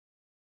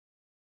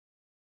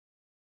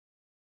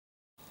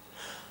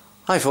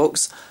Hi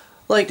folks,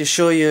 I'd like to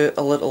show you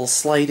a little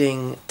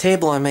sliding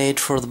table I made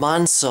for the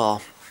bandsaw.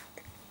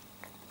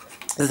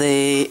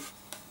 The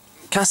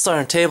cast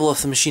iron table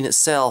of the machine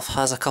itself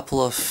has a couple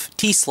of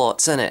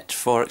T-slots in it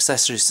for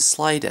accessories to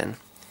slide in.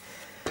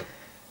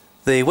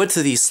 The width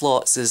of these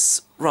slots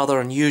is rather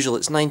unusual.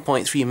 It's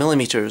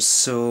 9.3mm,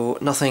 so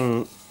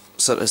nothing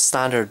sort of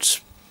standard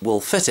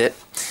will fit it.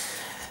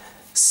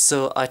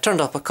 So I turned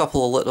up a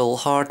couple of little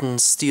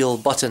hardened steel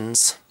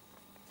buttons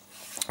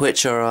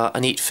which are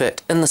a neat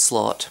fit in the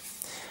slot.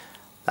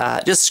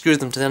 Just screwed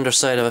them to the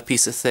underside of a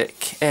piece of thick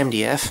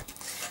MDF,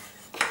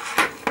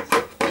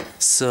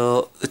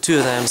 so the two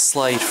of them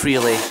slide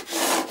freely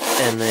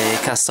in the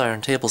cast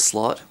iron table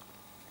slot.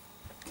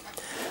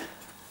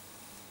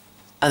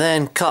 I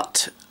then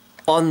cut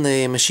on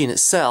the machine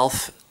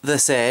itself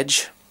this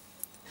edge,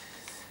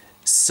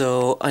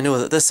 so I know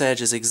that this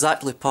edge is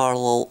exactly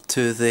parallel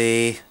to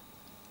the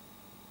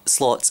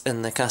slots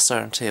in the cast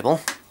iron table.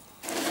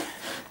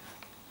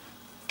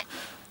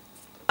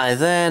 I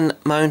then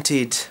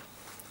mounted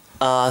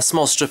a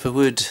small strip of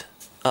wood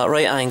at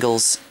right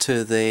angles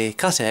to the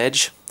cut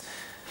edge,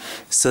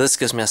 so this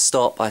gives me a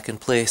stop I can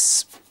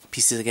place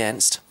pieces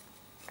against.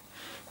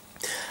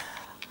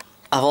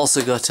 I've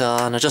also got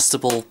an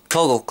adjustable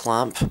toggle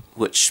clamp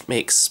which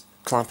makes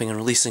clamping and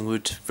releasing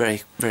wood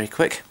very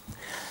quick.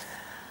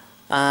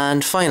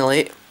 And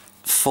finally,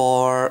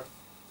 for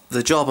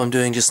the job I'm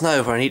doing just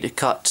now, where I need to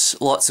cut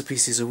lots of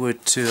pieces of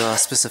wood to a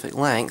specific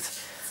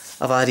length,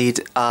 I've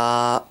added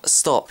a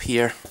stop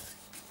here.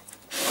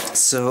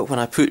 So when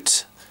I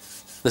put,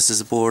 this is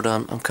the board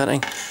I'm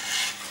cutting,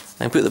 I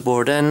can put the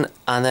board in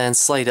and then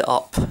slide it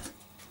up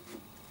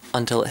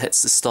until it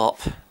hits the stop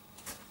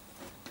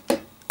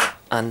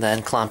and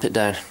then clamp it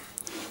down.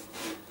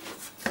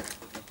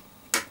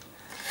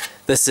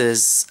 This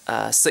is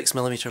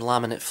 6mm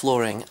laminate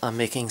flooring. I'm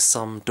making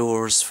some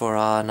doors for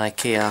an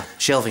IKEA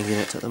shelving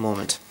unit at the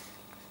moment.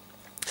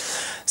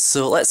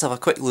 So let's have a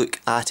quick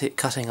look at it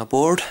cutting a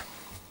board.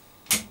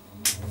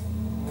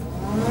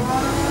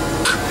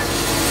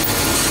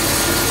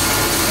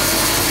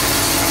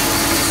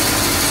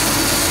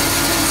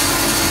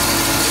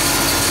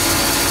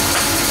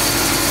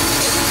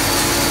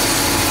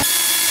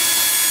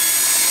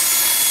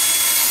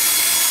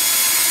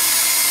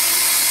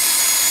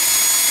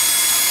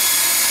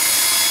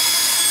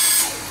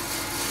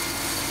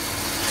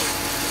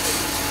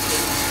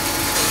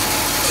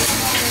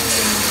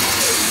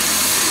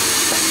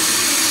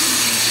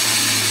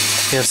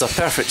 Gives a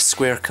perfect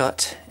square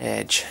cut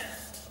edge.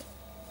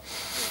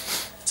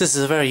 This is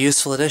a very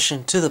useful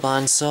addition to the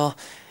bandsaw.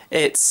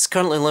 It's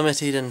currently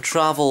limited in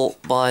travel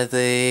by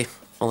the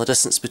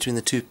distance between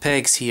the two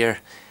pegs here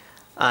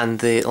and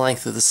the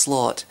length of the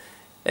slot.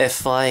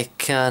 If I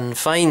can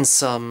find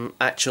some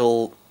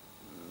actual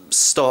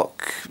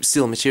stock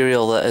steel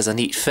material that is a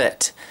neat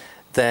fit,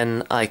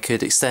 then I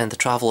could extend the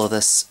travel of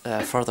this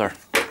further.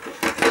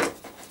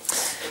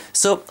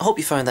 So I hope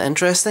you found that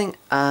interesting,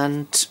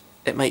 and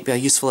it might be a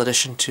useful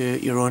addition to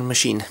your own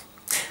machine.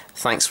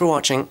 Thanks for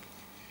watching.